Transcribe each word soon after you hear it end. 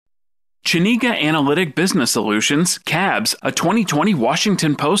Chiniga Analytic Business Solutions, CABS, a 2020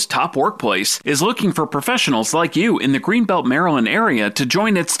 Washington Post top workplace, is looking for professionals like you in the Greenbelt, Maryland area to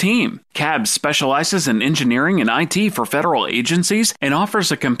join its team. CABS specializes in engineering and IT for federal agencies and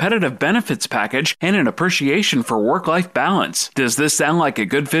offers a competitive benefits package and an appreciation for work-life balance. Does this sound like a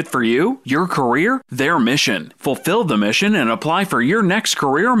good fit for you, your career, their mission? Fulfill the mission and apply for your next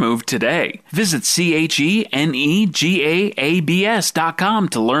career move today. Visit CHENEGAABS.com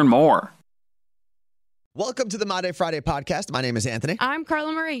to learn more. Welcome to the My Day Friday podcast. My name is Anthony. I'm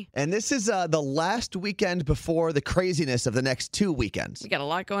Carla Marie. And this is the last weekend before the craziness of the next 2 weekends. We got a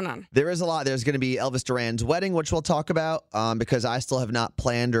lot going on. There is a lot. There's going to be Elvis Duran's wedding, which we'll talk about because I still have not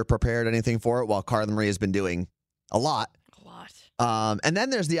planned or prepared anything for it, while Carla Marie has been doing a lot. And then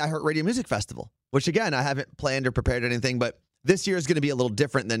there's the iHeartRadio Music Festival, which, again, I haven't planned or prepared anything, but this year is going to be a little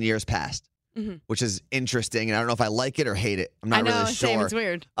different than years past, which is interesting. And I don't know if I like it or hate it. I'm not really sure. Same, it's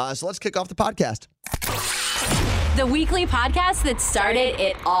weird. So let's kick off the podcast. The weekly podcast that started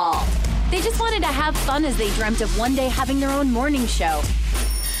it all. They just wanted to have fun as they dreamt of one day having their own morning show.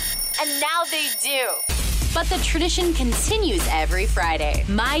 And now they do. But the tradition continues every Friday.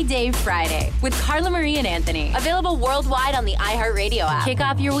 My Day Friday with Carla Marie and Anthony. Available worldwide on the iHeartRadio app. Kick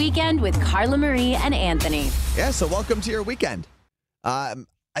off your weekend with Carla Marie and Anthony. Yeah, so welcome to your weekend. I'm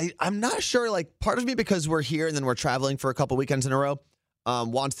not sure, like, part of me, because we're here and then we're traveling for a couple weekends in a row,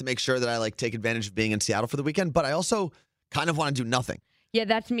 wants to make sure that I take advantage of being in Seattle for the weekend, but I also kind of want to do nothing. Yeah,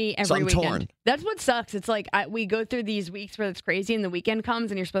 that's me every so I'm weekend. Torn. That's what sucks. It's like we go through these weeks where it's crazy and the weekend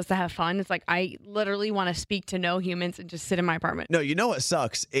comes and you're supposed to have fun. It's like I literally want to speak to no humans and just sit in my apartment. No, you know what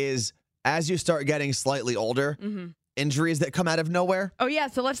sucks is as you start getting slightly older, injuries that come out of nowhere. Oh, yeah,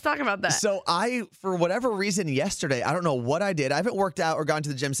 so let's talk about that. So I, for whatever reason yesterday, I don't know what I did. I haven't worked out or gone to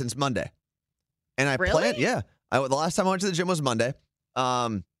the gym since Monday. And I planned, the last time I went to the gym was Monday.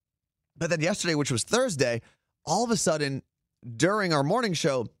 But then yesterday, which was Thursday, all of a sudden, during our morning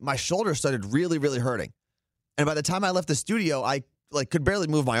show, my shoulder started really, really hurting. And by the time I left the studio, I could barely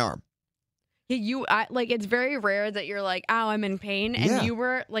move my arm. Yeah, it's very rare that you're like, "Ow, I'm in pain," and you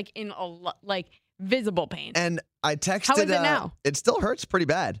were in visible pain. And I texted. How is it now? It still hurts pretty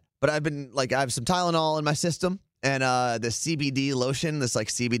bad, but I've been I have some Tylenol in my system and the CBD lotion, this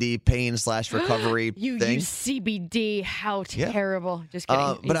CBD pain / recovery you thing. use CBD? How terrible! Just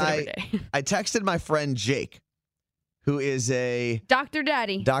kidding. But I texted my friend Jake, who is a Dr.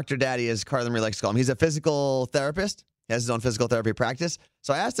 Daddy. Dr. Daddy, as Carla Marie likes to call him. He's a physical therapist. He has his own physical therapy practice.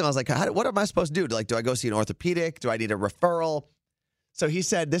 So I asked him, I was like, what am I supposed to do? Do I go see an orthopedic? Do I need a referral? So he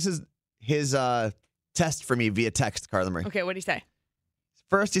said, this is his test for me via text, Carla Marie. Okay, what did he say?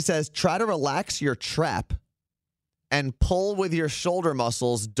 First, he says, try to relax your trap and pull with your shoulder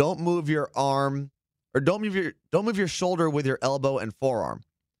muscles. Don't move your arm, or don't move your shoulder with your elbow and forearm.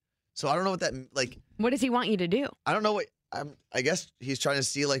 So I don't know what that What does he want you to do? I don't know what. I guess he's trying to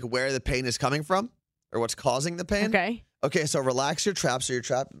see where the pain is coming from or what's causing the pain. Okay. So relax your traps. So your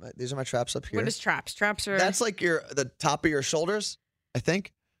trap. These are my traps up here. What is traps? Traps are. That's the top of your shoulders, I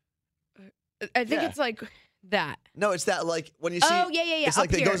think. I think it's like that. No, it's that when you see. Oh yeah. It's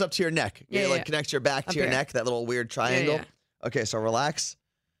like it goes up to your neck. It connects your back to your neck. That little weird triangle. Yeah. Okay. So relax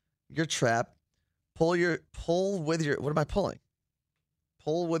your trap. Pull with your. What am I pulling?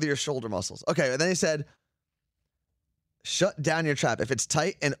 Pull with your shoulder muscles. Okay, and then he said, shut down your trap. If it's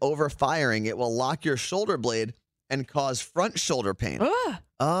tight and overfiring, it will lock your shoulder blade and cause front shoulder pain.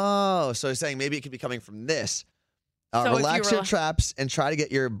 Oh, so he's saying maybe it could be coming from this. So relax your traps and try to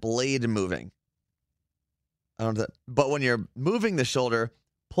get your blade moving. But when you're moving the shoulder,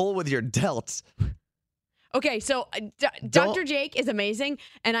 pull with your delts. Okay, so Dr. Jake is amazing,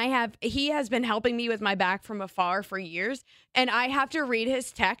 and he has been helping me with my back from afar for years, and I have to read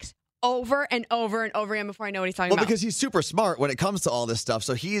his text over and over and over again before I know what he's talking about. Well, because he's super smart when it comes to all this stuff,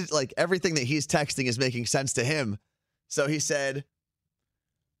 so he's everything that he's texting is making sense to him. So he said,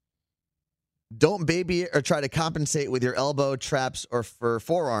 don't baby it or try to compensate with your elbow, traps, or for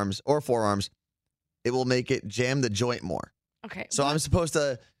forearms. It will make it jam the joint more. Okay. So I'm supposed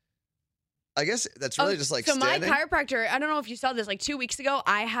to... I guess that's really just so standing. My chiropractor, I don't know if you saw this, 2 weeks ago,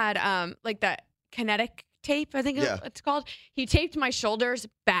 I had that kinetic tape, I think it's called. He taped my shoulders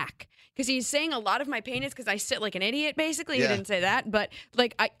back because he's saying a lot of my pain is because I sit like an idiot, basically. He didn't say that, but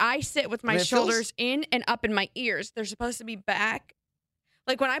I sit with my shoulders in and up in my ears. They're supposed to be back.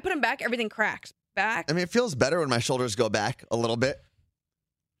 When I put them back, everything cracks back. I mean, it feels better when my shoulders go back a little bit.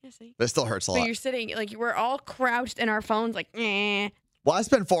 Yeah, see? But it still hurts a lot. So you're sitting, we're all crouched in our phones, Well, I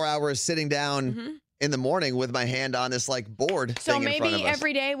spend 4 hours sitting down in the morning with my hand on this board. So thing in front of maybe us.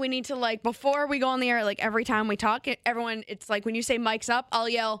 every day we need to before we go on the air, every time we talk, everyone, it's when you say mic's up, I'll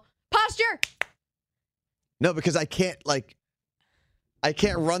yell, posture. No, because I can't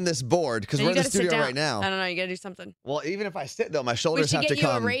run this board because we're in the studio right now. I don't know. You got to do something. Well, even if I sit, though, my shoulders have to come. We should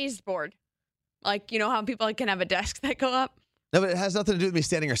get you a raised board. Like, you know how people can have a desk that go up? No, but it has nothing to do with me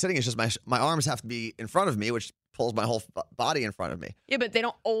standing or sitting. It's just my arms have to be in front of me, which pulls my whole body in front of me. Yeah, but they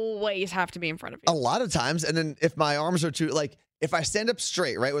don't always have to be in front of you. A lot of times. And then if my arms are too, like, if I stand up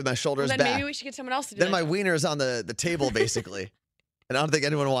straight, right, with my shoulders then back. Maybe we should get someone else to do that. Then that. my wiener's on the table, basically. And I don't think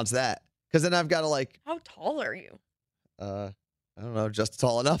anyone wants that. Because then I've got to, like. How tall are you? I don't know, just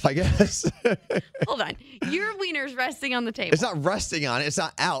tall enough, I guess. Hold on. Your wiener's resting on the table. It's not resting on it. It's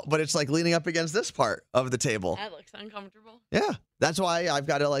not out, but it's like leaning up against this part of the table. That looks uncomfortable. Yeah. That's why I've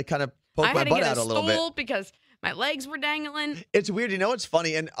got to like kind of poke my butt out a little bit. I had to get a stool because my legs were dangling. It's weird. You know what's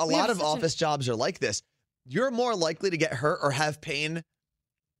funny? And a lot of office jobs are like this. You're more likely to get hurt or have pain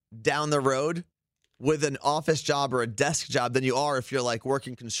down the road with an office job or a desk job than you are if you're like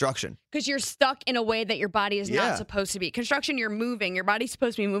working construction. Because you're stuck in a way that your body is not supposed to be. Construction, you're moving. Your body's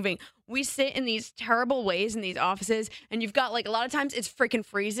supposed to be moving. We sit in these terrible ways in these offices, and you've got like a lot of times it's freaking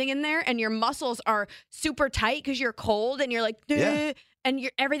freezing in there, and your muscles are super tight because you're cold, and you're like, and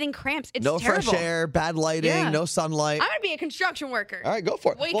everything cramps. It's no terrible. Fresh air, bad lighting, no sunlight. I'm going to be a construction worker. All right, go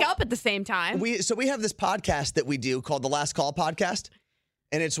for it. Wake up at the same time. We have this podcast that we do called the Last Call Podcast.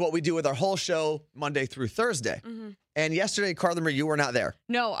 And it's what we do with our whole show Monday through Thursday. Mm-hmm. And yesterday, Carla Marie, you were not there.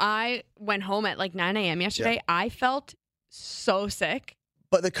 No, I went home at like 9 a.m. yesterday. Yeah. I felt so sick.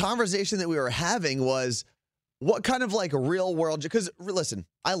 But the conversation that we were having was what kind of like real world, because listen,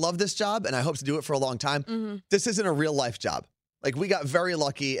 I love this job and I hope to do it for a long time. Mm-hmm. This isn't a real life job. Like we got very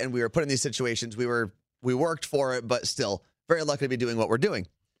lucky and we were put in these situations. We worked for it, but still very lucky to be doing what we're doing.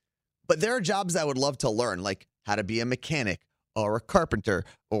 But there are jobs I would love to learn, like how to be a mechanic, or a carpenter,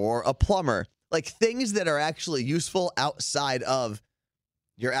 or a plumber, like things that are actually useful outside of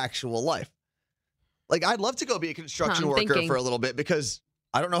your actual life. Like, I'd love to go be a construction worker for a little bit because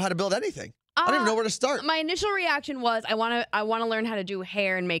I don't know how to build anything. I don't even know where to start. My initial reaction was I want to learn how to do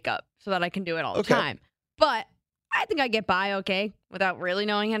hair and makeup so that I can do it all the time. But I think I get by okay without really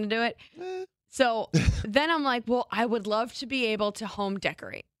knowing how to do it. So then I'm like, well, I would love to be able to home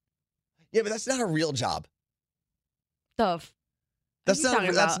decorate. Yeah, but that's not a real job. That's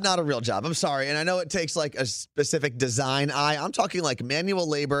not a real job. I'm sorry. And I know it takes like a specific design eye. I'm talking like manual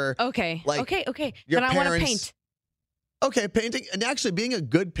labor. Okay. Like okay. Then I want to paint. Okay, painting. And actually being a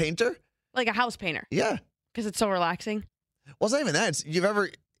good painter. Like a house painter. Yeah. Because it's so relaxing. Well, it's not even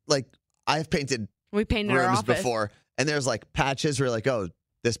that. I've painted we painted rooms our office before. And there's like patches where you're like, oh,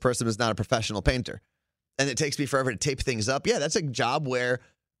 this person is not a professional painter. And it takes me forever to tape things up. Yeah, that's a job where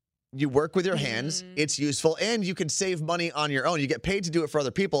you work with your hands, it's useful, and you can save money on your own. You get paid to do it for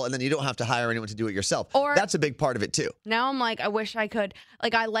other people, and then you don't have to hire anyone to do it yourself. That's a big part of it, too. Now I'm like, I wish I could.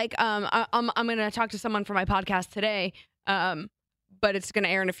 Like, I'm going to talk to someone for my podcast today, but it's going to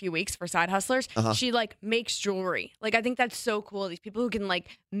air in a few weeks for Side Hustlers. Uh-huh. She, like, makes jewelry. Like, I think that's so cool. These people who can, like,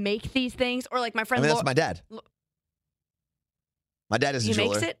 make these things. Or, like, my friend that's my dad. My dad is a jeweler. He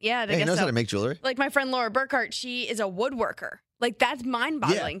makes it? Yeah, he knows how to make jewelry. Like, my friend Laura Burkhart, she is a woodworker. Like, that's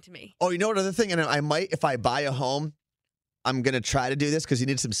mind-boggling to me. Oh, you know what other thing? And I might, if I buy a home, I'm going to try to do this because you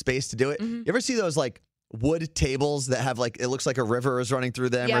need some space to do it. Mm-hmm. You ever see those, like, wood tables that have, like, it looks like a river is running through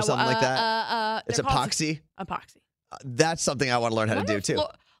them or something like that? It's epoxy. Epoxy. That's something I want to learn how to do, too.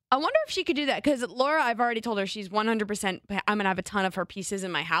 I wonder if she could do that because Laura, I've already told her she's 100%. I'm going to have a ton of her pieces in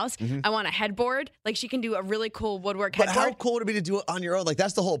my house. Mm-hmm. I want a headboard. Like she can do a really cool woodwork headboard. But how cool would it be to do it on your own? Like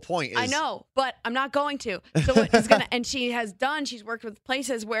that's the whole point. I know, but I'm not going to. So what is going to, and she's worked with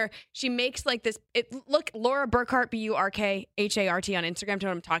places where she makes like this, Laura Burkhart, BURKHART on Instagram to know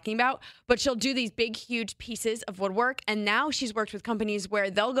what I'm talking about. But she'll do these big, huge pieces of woodwork. And now she's worked with companies where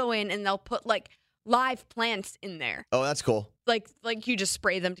they'll go in and they'll put like live plants in there. Oh, that's cool. Like you just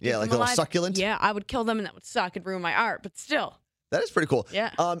spray them to keep them like a little succulent. Yeah, I would kill them and that would suck. It'd ruin my art, but still. That is pretty cool.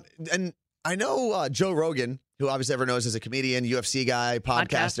 Yeah. And I know Joe Rogan, who obviously everyone knows as a comedian, UFC guy,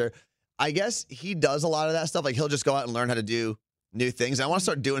 podcaster. I guess he does a lot of that stuff. Like he'll just go out and learn how to do new things. And I want to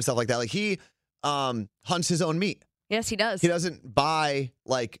start doing stuff like that. Like he hunts his own meat. Yes, he does. He doesn't buy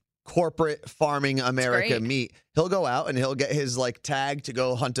like corporate farming America meat. He'll go out and he'll get his like tag to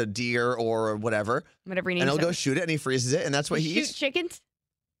go hunt a deer or whatever he needs. And he'll go shoot it and he freezes it and that's what he eats. Shoot chickens?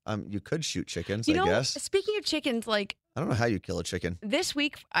 You could shoot chickens, I guess. Speaking of chickens, like I don't know how you kill a chicken. This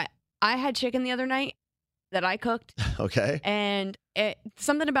week I had chicken the other night that I cooked. Okay. And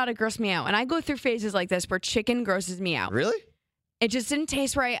something about it grossed me out. And I go through phases like this where chicken grosses me out. Really? It just didn't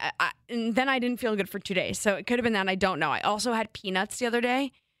taste right. And then I didn't feel good for 2 days. So it could have been that. I don't know. I also had peanuts the other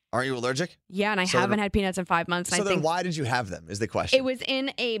day. Are you allergic? Yeah, and I haven't had peanuts in 5 months. So and then why did you have them is the question. It was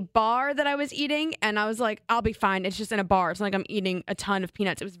in a bar that I was eating, and I was like, I'll be fine. It's just in a bar. It's not like I'm eating a ton of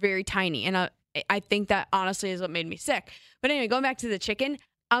peanuts. It was very tiny, and I think that honestly is what made me sick. But anyway, going back to the chicken,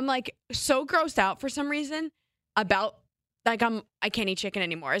 I'm like so grossed out for some reason about like I can't eat chicken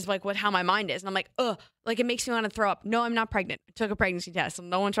anymore is like how my mind is. And I'm like, ugh, like it makes me want to throw up. No, I'm not pregnant. I took a pregnancy test. So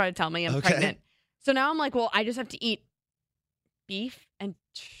no one tried to tell me I'm pregnant. So now I'm like, well, I just have to eat beef and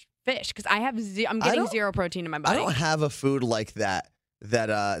fish because I'm getting zero protein in my body. I don't have a food like that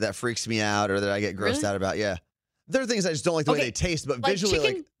freaks me out or that I get grossed out about. Yeah. There are things I just don't like the way they taste, but like visually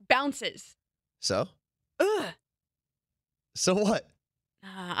chicken bounces. So? Ugh. So what?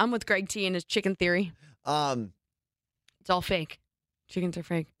 I'm with Greg T and his chicken theory. It's all fake. Chickens are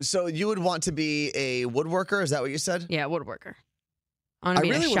fake. So you would want to be a woodworker? Is that what you said? Yeah, woodworker. I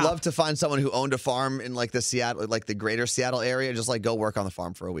really would love to find someone who owned a farm in like the greater Seattle area. Just like go work on the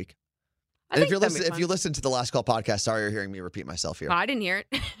farm for a week. And if you listen to the Last Call podcast, sorry you're hearing me repeat myself here. Oh, I didn't hear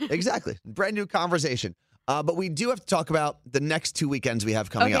it. Exactly. Brand new conversation. But we do have to talk about the next 2 weekends we have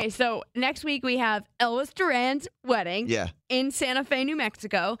coming up. Okay, so next week we have Elvis Duran's wedding in Santa Fe, New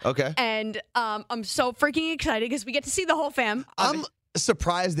Mexico. Okay. And I'm so freaking excited because we get to see the whole fam. I'm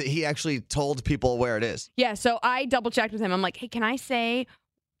surprised that he actually told people where it is. Yeah, so I double-checked with him. I'm like, hey, can I say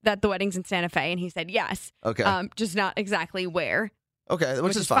that the wedding's in Santa Fe? And he said yes. Okay. Just not exactly where. Okay,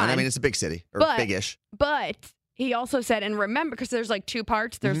 which is fine. I mean, it's a big city, or big-ish. But he also said, and remember, because there's like two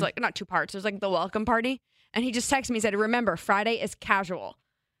parts. There's not two parts. There's like the welcome party. And he just texted me and said, remember, Friday is casual.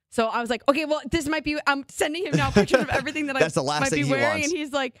 So I was like, okay, well, this might be, I'm sending him now pictures of everything that That's the last might thing be he wearing. wants. And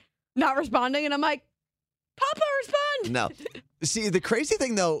he's like, not responding. And I'm like, Papa, respond. No. See, the crazy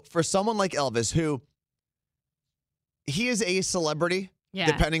thing, though, for someone like Elvis, who he is a celebrity,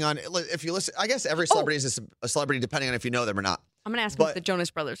 depending on, if you listen, I guess every celebrity is a celebrity depending on if you know them or not. I'm going to ask him if the Jonas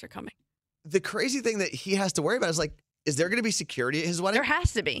Brothers are coming. The crazy thing that he has to worry about is like, is there going to be security at his wedding? There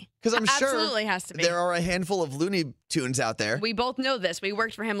has to be. Because I'm sure absolutely has to be. There are a handful of Looney Tunes out there. We both know this. We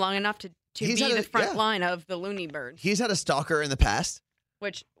worked for him long enough to be the front line of the Looney Birds. He's had a stalker in the past.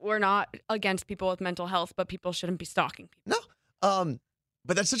 Which we're not against people with mental health, but people shouldn't be stalking people. No.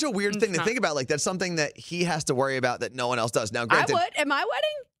 But that's such a weird thing to think about. Like, that's something that he has to worry about that no one else does. Now, granted, I would. At my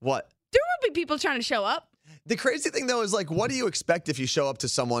wedding? What? There would be people trying to show up. The crazy thing, though, is like, what do you expect if you show up to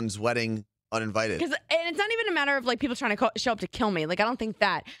someone's wedding uninvited? And it's not even a matter of like people trying to show up to kill me. Like, I don't think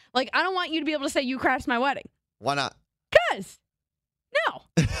that. Like, I don't want you to be able to say you crashed my wedding. Why not? Because no,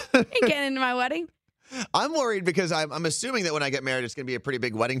 ain't getting into my wedding. I'm worried because I'm assuming that when I get married, it's going to be a pretty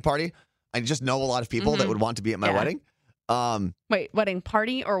big wedding party. I just know a lot of people that would want to be at my wedding. Wait, wedding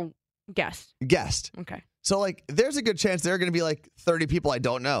party or guest? Guest. Okay. So, like, there's a good chance there are going to be like 30 people I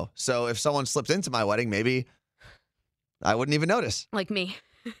don't know. So if someone slipped into my wedding, maybe I wouldn't even notice. Like me.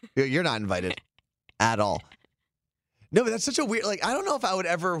 You're not invited at all. No, but that's such a weird, like, I don't know if I would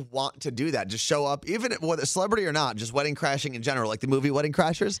ever want to do that. Just show up, even whether celebrity or not, just wedding crashing in general, like the movie Wedding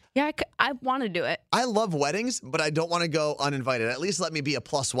Crashers. Yeah, I want to do it. I love weddings, but I don't want to go uninvited. At least let me be a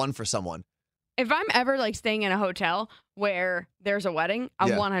 +1 for someone. If I'm ever like staying in a hotel where there's a wedding,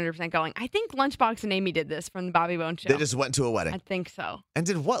 I'm 100% going. I think Lunchbox and Amy did this from the Bobby Bones show. They just went to a wedding. I think so. And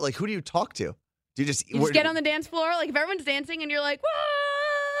did what? Like, who do you talk to? Do you just get on the dance floor? Like, if everyone's dancing and you're like,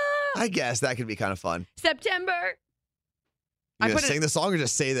 whoa! I guess that could be kind of fun. September. You gonna sing the song or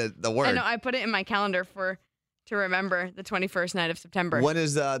just say the word? I know. I put it in my calendar to remember the 21st night of September. When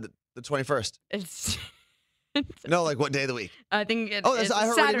is the 21st? It's no, like what day of the week? I think it's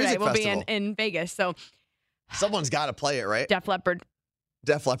Saturday. We'll be in Vegas. So someone's got to play it, right? Def Leppard.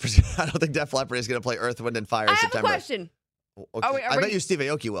 Def Leppard. I don't think Def Leppard is going to play Earth, Wind, and Fire in September. I have a question. Okay. I bet you Steve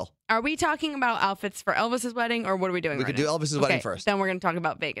Aoki will. Are we talking about outfits for Elvis's wedding, or what are we doing? We could do Elvis's wedding first. Then we're going to talk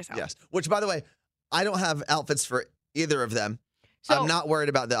about Vegas outfits. Yes. Which, by the way, I don't have outfits for either of them. So, I'm not worried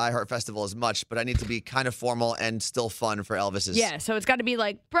about the iHeart Festival as much, but I need to be kind of formal and still fun for Elvis's. Yeah, so it's got to be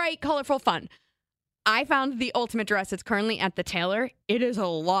like bright, colorful, fun. I found the ultimate dress. It's currently at the tailor. It is a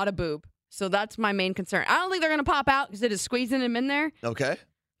lot of boob. So that's my main concern. I don't think they're going to pop out because it is squeezing them in there. Okay.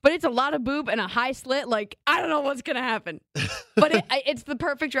 But it's a lot of boob and a high slit. Like, I don't know what's going to happen. But it's the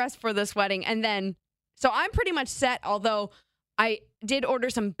perfect dress for this wedding. And then, so I'm pretty much set, although I did order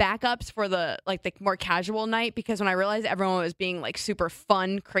some backups for the more casual night because when I realized everyone was being like super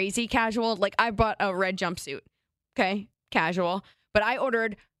fun, crazy casual, like I bought a red jumpsuit. Okay, casual. But I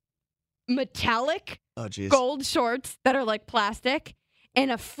ordered metallic gold shorts that are like plastic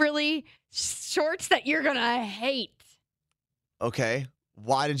and a frilly shorts that you're going to hate. Okay.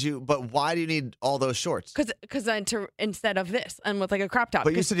 Why do you need all those shorts? Because instead of this and with like a crop top.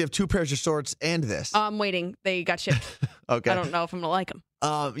 But you said you have 2 pairs of shorts and this. I'm waiting. They got shipped. Okay. I don't know if I'm going to like them.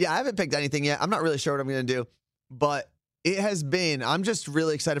 Yeah, I haven't picked anything yet. I'm not really sure what I'm going to do, but it has been. I'm just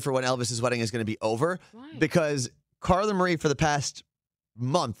really excited for when Elvis's wedding is going to be over. Why? Because Carla Marie, for the past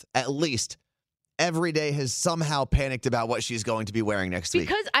month at least, every day has somehow panicked about what she's going to be wearing next week.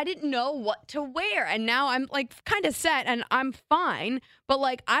 Because I didn't know what to wear. And now I'm like kind of set and I'm fine. But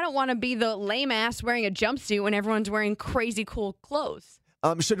like, I don't want to be the lame ass wearing a jumpsuit when everyone's wearing crazy cool clothes.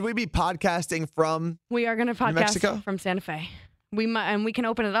 Should we be podcasting from We are going to podcast Mexico? from Santa Fe. We might, and we can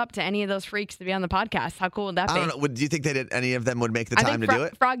open it up to any of those freaks to be on the podcast. How cool would that be? I don't know. Do you think any of them would make the time to do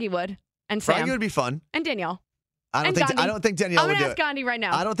it? Froggy would. And Sam. Froggy would be fun. And Danielle. I don't think Danielle would do it. I'm going to ask Gandhi right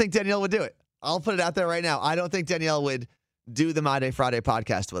now. I don't think Danielle would do it. I'll put it out there right now. I don't think Danielle would do the My Day Friday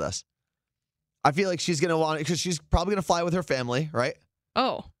podcast with us. I feel like she's going to want it because she's probably going to fly with her family, right?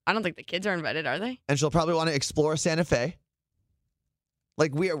 Oh, I don't think the kids are invited, are they? And she'll probably want to explore Santa Fe.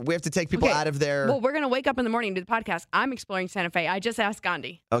 Like we have to take people out of their... Well, we're going to wake up in the morning and do the podcast. I'm exploring Santa Fe. I just asked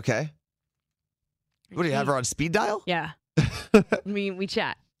Gandhi. Okay. What, do you have her on speed dial? Yeah. we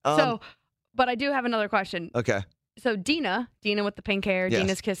chat. But I do have another question. Okay. So Dina with the pink hair, yes.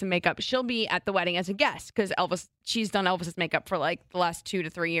 Dina's Kiss and makeup, she'll be at the wedding as a guest because she's done Elvis's makeup for like the last 2 to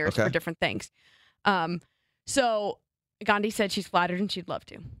 3 years for different things. So Gandhi said she's flattered and she'd love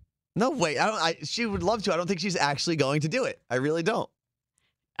to. No, wait. She would love to. I don't think she's actually going to do it. I really don't.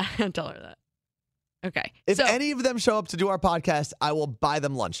 Tell her that. Okay. If any of them show up to do our podcast, I will buy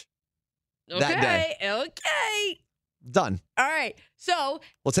them lunch. That day. Okay. Done. All right. So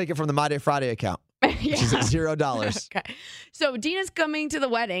we'll take it from the My Day Friday account. Yeah. Which is at $0. Okay. So Dina's coming to the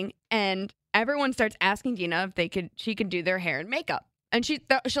wedding and everyone starts asking Dina if she could do their hair and makeup. And she'll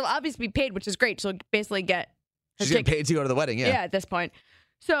obviously be paid, which is great. She'll basically get her She's getting paid to go to the wedding, yeah. Yeah, at this point.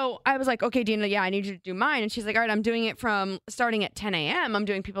 So I was like, okay, Dina, yeah, I need you to do mine. And she's like, all right, I'm doing it from starting at 10 a.m. I'm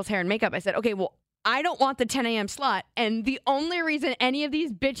doing people's hair and makeup. I said, okay, well, I don't want the 10 a.m. slot. And the only reason any of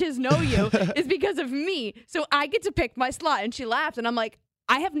these bitches know you is because of me. So I get to pick my slot. And she laughed. And I'm like,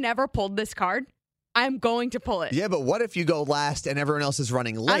 I have never pulled this card. I'm going to pull it. Yeah, but what if you go last and everyone else is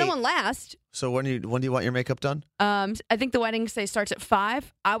running late? I don't want last. So when do you want your makeup done? I think the wedding starts at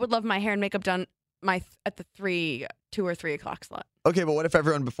 5. I would love my hair and makeup done at the 2 or 3 o'clock slot. Okay, but what if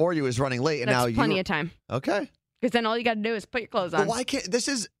everyone before you is running late and That's now you... plenty of time. Okay. Because then all you got to do is put your clothes on. But why can't... This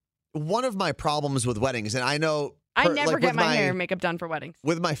is one of my problems with weddings, and I know... I never get my hair and makeup done for weddings.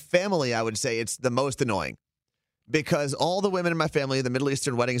 With my family, I would say it's the most annoying. Because all the women in my family, the Middle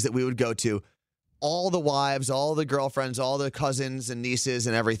Eastern weddings that we would go to, all the wives, all the girlfriends, all the cousins and nieces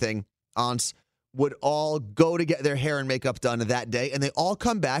and everything, aunts, would all go to get their hair and makeup done that day, and they all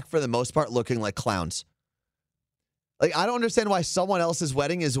come back, for the most part, looking like clowns. Like, I don't understand why someone else's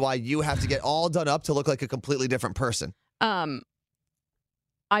wedding is why you have to get all done up to look like a completely different person.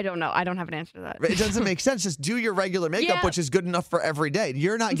 I don't know. I don't have an answer to that. It doesn't make sense. Just do your regular makeup, which is good enough for every day.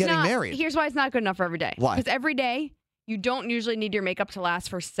 You're not getting married. Here's why it's not good enough for every day. Why? Because every day, you don't usually need your makeup to last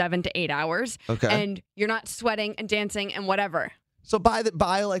for 7 to 8 hours. Okay. And you're not sweating and dancing and whatever. So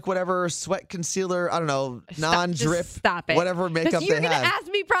buy like whatever sweat concealer, I don't know, non-drip, stop it. Whatever makeup they have. You're going to ask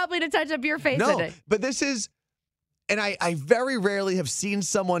me probably to touch up your face today. But this is, and I very rarely have seen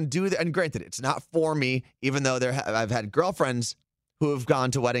someone do that. And granted, it's not for me, even though I've had girlfriends who have gone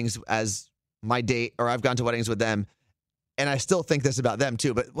to weddings as my date, or I've gone to weddings with them, and I still think this about them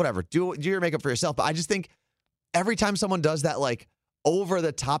too. But whatever, do your makeup for yourself. But I just think every time someone does that, like, over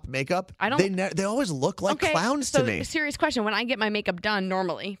the top makeup, they always look like clowns to me. Serious question: when I get my makeup done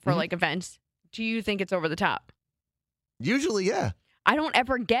normally for like events, do you think it's over the top? Usually, yeah. I don't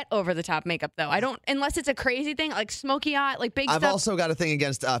ever get over the top makeup though. I don't, unless it's a crazy thing like smoky eye, like big stuff. I've also got a thing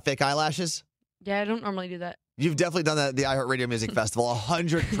against fake eyelashes. Yeah, I don't normally do that. You've definitely done that at the iHeartRadio Music Festival,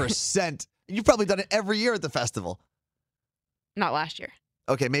 100%. You've probably done it every year at the festival. Not last year.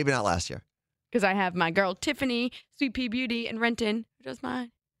 Okay, maybe not last year. Because I have my girl Tiffany, Sweet Pea Beauty, and Renton, who does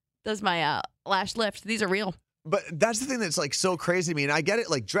my lash lift. These are real. But that's the thing that's like so crazy to me. And I get it,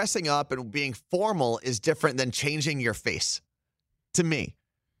 like dressing up and being formal is different than changing your face. To me.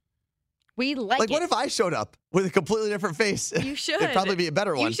 We like it. What if I showed up with a completely different face? You should. It'd probably be a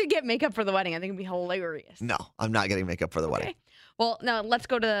better one. You should get makeup for the wedding. I think it'd be hilarious. No, I'm not getting makeup for the wedding. Well, now let's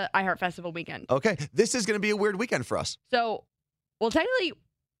go to iHeart Festival weekend. Okay. This is going to be a weird weekend for us. So, well, technically,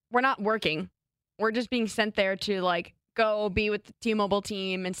 we're not working. We're just being sent there to, like, go be with the T-Mobile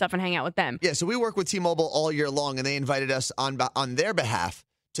team and stuff and hang out with them. Yeah, so we work with T-Mobile all year long, and they invited us on their behalf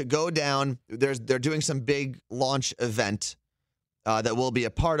to go down. They're doing some big launch event that we'll be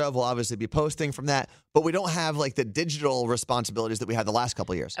a part of. We'll obviously be posting from that, but we don't have like the digital responsibilities that we had the last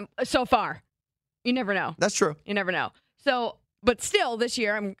couple of years. So far, you never know. That's true. You never know. So, but still, this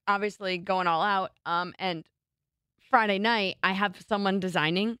year I'm obviously going all out. And Friday night, I have someone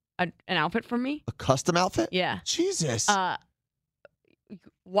designing an outfit for me. A custom outfit? Yeah. Jesus. Wire.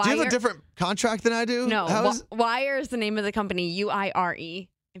 Do you have a different contract than I do? No. Wire is the name of the company, UIRE.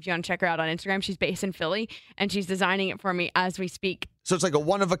 If you want to check her out on Instagram, she's based in Philly, and she's designing it for me as we speak. So it's like a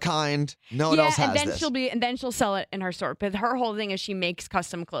one of a kind. No one else has and then this. and then she'll sell it in her store. But her whole thing is she makes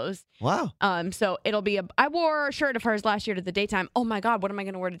custom clothes. Wow. So it'll be I wore a shirt of hers last year to the daytime. Oh my God, what am I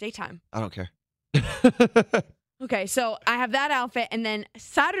going to wear to daytime? I don't care. Okay, so I have that outfit, and then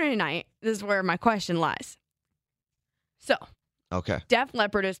Saturday night, this is where my question lies. So, okay, Def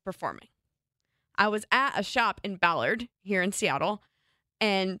Leppard is performing. I was at a shop in Ballard here in Seattle,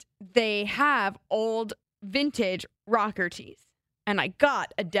 and they have old vintage rocker tees, and I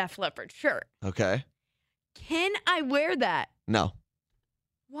got a Def Leppard shirt. Okay. Can I wear that? No.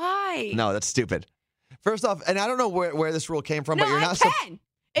 Why? No, that's stupid. First off, and I don't know where this rule came from, No, but you're I not. can.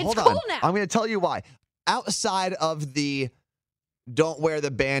 It's Hold cool on. now. I'm going to tell you why. Outside of the don't wear the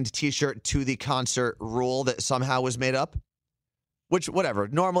band t-shirt to the concert rule that somehow was made up, which, whatever.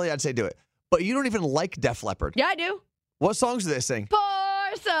 Normally, I'd say do it. But you don't even like Def Leppard. Yeah, I do. What songs do they sing? Pour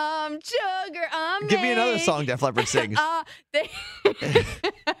some sugar on me. Give me another song Def Leppard sings.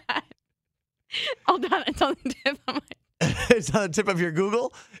 Hold on, it's on the tip of my... It's on the tip of your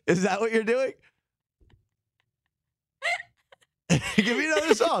Google? Is that what you're doing? Give me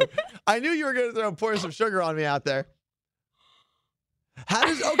another song. I knew you were going to pour some sugar on me out there. How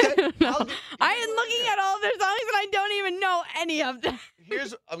does... Okay. No, I am looking at all of their songs and I don't even know any of them.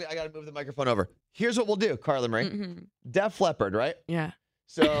 I got to move the microphone over. Here's what we'll do, Carla Marie. Mm-hmm. Def Leppard, right? Yeah.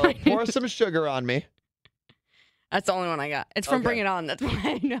 So pour some sugar on me. That's the only one I got. It's from Bring It On. That's why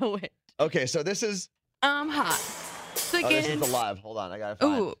I know it. Okay, so this is... I'm hot. This is the live. Hold on, I got to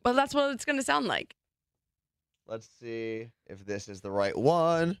find... Ooh, well, that's what it's going to sound like. Let's see if this is the right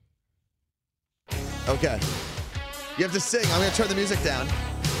one. Okay. You have to sing. I'm going to turn the music down.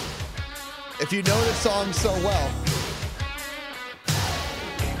 If you know this song so well,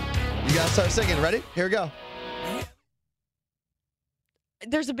 you got to start singing. Ready? Here we go.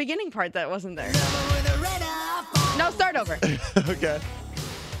 There's a beginning part that wasn't there. No, start over. Okay.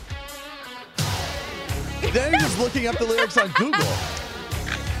 Then you're just looking up the lyrics on Google.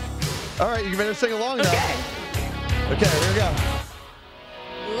 All right, you better sing along now. Okay, here we go.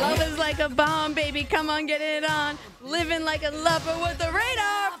 Love is like a bomb, baby, come on, get it on. Living like a lover with a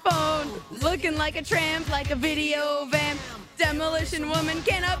radar phone. Looking like a tramp, like a video van. Demolition woman,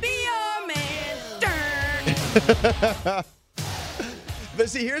 can I be your man? But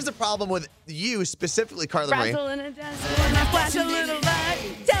see, here's the problem with you specifically, Carla Marie. Razzle in a dazzle and I flash a little light.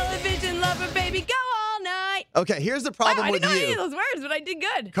 Television lover, baby, go all night. Okay, here's the problem with you. I didn't know any of those words, but I did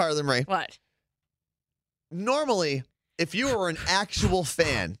good. Carla Marie. What? Normally, if you were an actual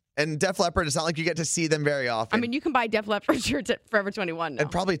fan, and Def Leppard, it's not like you get to see them very often. I mean, you can buy Def Leppard shirts at Forever 21 now.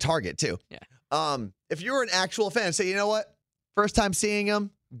 And probably Target, too. Yeah. If you were an actual fan, say, you know what? First time seeing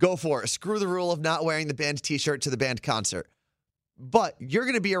them, go for it. Screw the rule of not wearing the band t-shirt to the band concert. But you're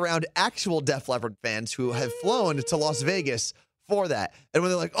going to be around actual Def Leppard fans who have flown to Las Vegas for that. And when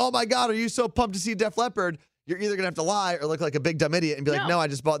they're like, oh, my God, are you so pumped to see Def Leppard? You're either going to have to lie or look like a big dumb idiot and be like, no, I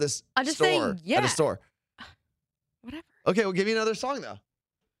just bought this at a store. Whatever. Okay, well, give me another song, though.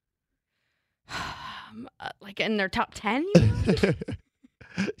 Like in their top 10?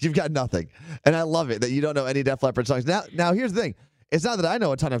 You've got nothing. And I love it that you don't know any Def Leppard songs. Now, here's the thing. It's not that I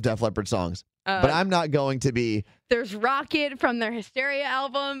know a ton of Def Leppard songs, but I'm not going to be... There's Rocket from their Hysteria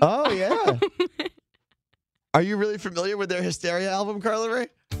album. Oh, yeah. Are you really familiar with their Hysteria album, Carla Ray?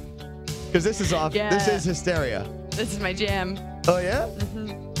 Because this is off. Yeah. This is Hysteria. This is my jam. Oh, yeah?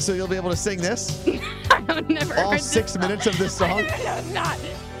 Mm-hmm. So you'll be able to sing this? I've never all 6 minutes of this song? No, it's not.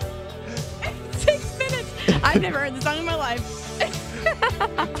 6 minutes. I've never heard the song in my life.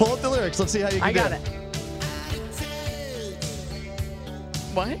 Pull up the lyrics. Let's see how you can do it. I got it.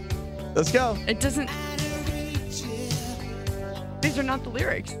 What? Let's go. It doesn't... These are not the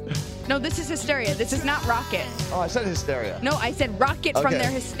lyrics. No, this is Hysteria. This is not Rocket. Oh, I said Hysteria. No, I said Rocket from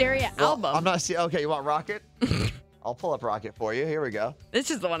their Hysteria album. I'm not seeing... Okay, you want Rocket? I'll pull up Rocket for you. Here we go.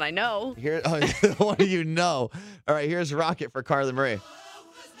 This is the one I know. The one you know. All right, here's Rocket for Carla Marie.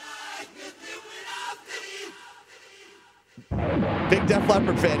 Big Def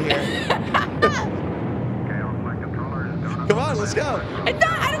Leppard fan here. Come on, let's go. I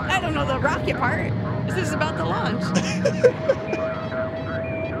don't know the Rocket part. This is about the launch.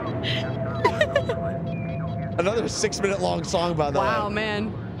 Another 6 minute long song, by the way. Wow,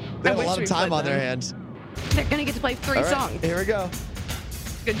 man. They have a lot of time on their hands. They're going to get to play 3 songs. Here we go.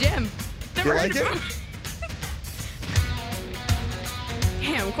 Good jam. You like it?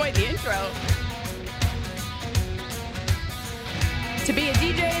 Damn, quite the intro. To be a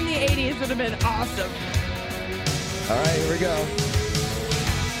DJ in the 80s would have been awesome. All right, here we go.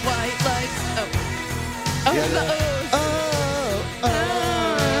 White lights. Oh. Oh, Yeah, the yeah. O's. Oh.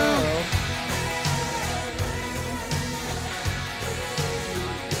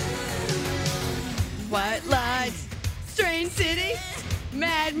 White lights. Strange city.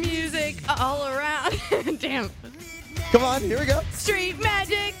 Mad music all around. Damn. Come on, here we go. Street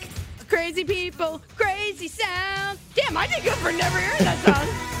magic. Crazy people. Crazy sound. Damn, I did good for never hearing that song.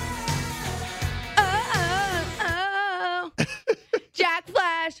 Jack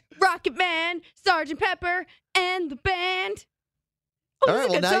Flash, Rocket Man, Sgt. Pepper, and the band. Oh, All right,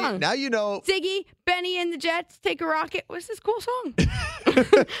 this is a well, good song. now you know. Ziggy, Benny and the Jets, Take a Rocket. What's this cool song?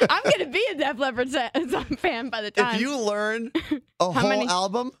 I'm going to be a Def Leppard fan by the time. If you learn a whole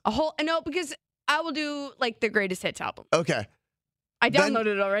album. No, because I will do like the greatest hits album. Okay. I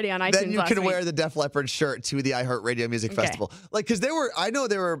downloaded it already on iTunes. Then you last can week. wear the Def Leppard shirt to the iHeartRadio Music Festival. Like, because I know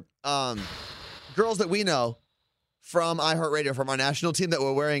there were girls that we know from iHeartRadio, from our national team, that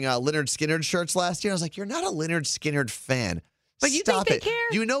were wearing Lynyrd Skynyrd shirts last year. I was like, you're not a Lynyrd Skynyrd fan. But you Stop think they it.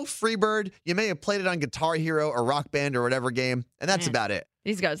 care? You know Freebird. You may have played it on Guitar Hero or Rock Band or whatever game, and that's about it.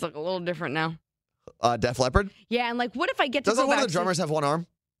 These guys look a little different now. Def Leppard? Yeah, and like, what if I get to Doesn't go one back of the drummers have one arm?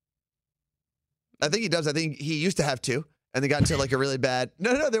 I think he does. I think he used to have two, and they got into like a really bad.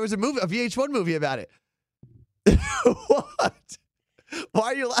 No, there was a VH1 movie about it. What? Why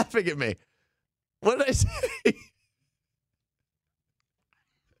are you laughing at me? What did I say?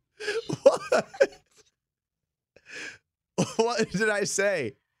 What? What did I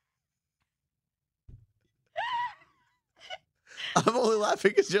say? I'm only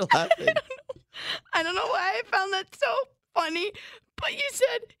laughing because you're laughing. I don't know why I found that so funny, but you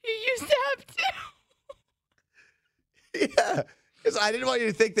said you used to have two. Yeah, because I didn't want you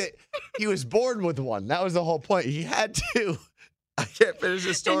to think that he was born with one. That was the whole point. He had two. I can't finish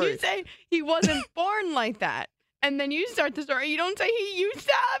the story. And you say he wasn't born like that. And then you start the story. You don't say he used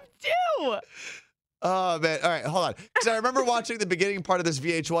to have two. Oh, man. All right, hold on. Because I remember watching the beginning part of this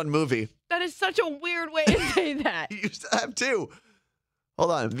VH1 movie. That is such a weird way to say that. He used to have two. Hold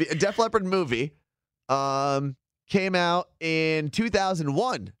on. Def Leppard movie came out in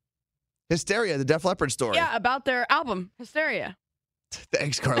 2001. Hysteria, the Def Leppard story. Yeah, about their album, Hysteria.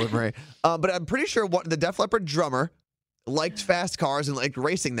 Thanks, Carla Marie. But I'm pretty sure the Def Leppard drummer liked fast cars and liked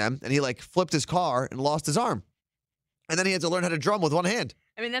racing them, and he like flipped his car and lost his arm. And then he had to learn how to drum with one hand.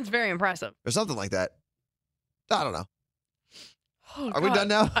 I mean, that's very impressive. Or something like that. I don't know. Oh, Are we done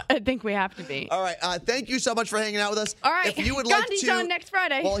now? I think we have to be. All right. Thank you so much for hanging out with us. All right. If you would Gandhi's like to, on next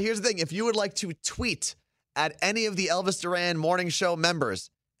Friday. Well, here's the thing. If you would like to tweet at any of the Elvis Duran Morning Show members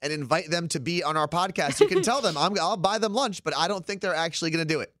and invite them to be on our podcast, you can tell them I'll buy them lunch, but I don't think they're actually going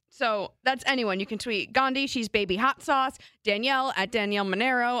to do it. So that's anyone. You can tweet Gandhi. She's Baby Hot Sauce. Danielle at Danielle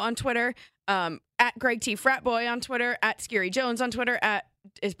Monero on Twitter. At Greg T. Fratboy on Twitter. At Scary Jones on Twitter.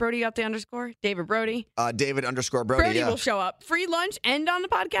 Is Brody up the underscore? David Brody. David _ Brody. Brody yeah. will show up. Free lunch and on the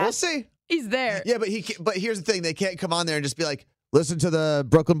podcast. We'll see. He's there. Yeah, but here's the thing. They can't come on there and just be like, listen to the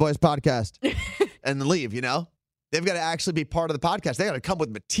Brooklyn Boys podcast and leave, you know? They've got to actually be part of the podcast. They got to come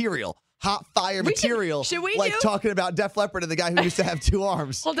with material. Hot fire material. Should we like do? Talking about Def Leppard and the guy who used to have two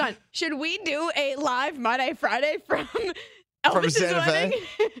arms. Hold on. Should we do a live My Day Friday from Elvis's Santa Fe?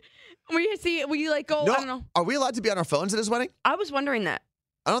 wedding? We like go, No, I don't know. Are we allowed to be on our phones at his wedding? I was wondering that.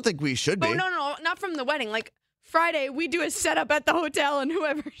 I don't think we should be. Oh, no, not from the wedding. Like Friday, we do a setup at the hotel and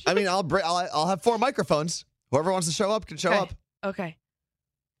whoever. I mean, I'll have 4 microphones. Whoever wants to show up can show up. Okay.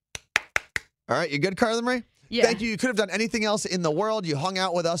 All right, you good, Carla Marie? Yeah. Thank you. You could have done anything else in the world. You hung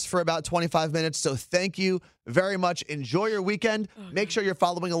out with us for about 25 minutes, so thank you very much. Enjoy your weekend. Make sure you're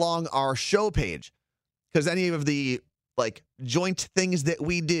following along our show page, because any of the like joint things that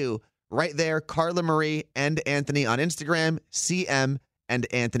we do right there, Carla Marie and Anthony on Instagram, CM and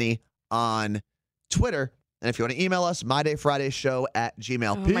Anthony on Twitter. And if you want to email us,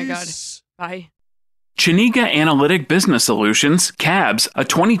 mydayfridayshow@gmail.com. Oh, my God. Bye. Chiniga Analytic Business Solutions, CABS, a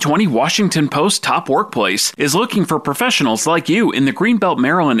 2020 Washington Post top workplace, is looking for professionals like you in the Greenbelt,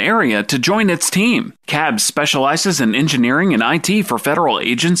 Maryland area to join its team. CABS specializes in engineering and IT for federal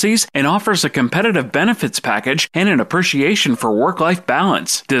agencies and offers a competitive benefits package and an appreciation for work-life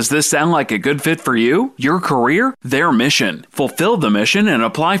balance. Does this sound like a good fit for you, your career, their mission? Fulfill the mission and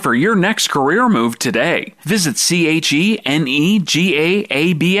apply for your next career move today. Visit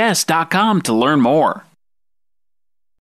CHENEGAABS.com to learn more.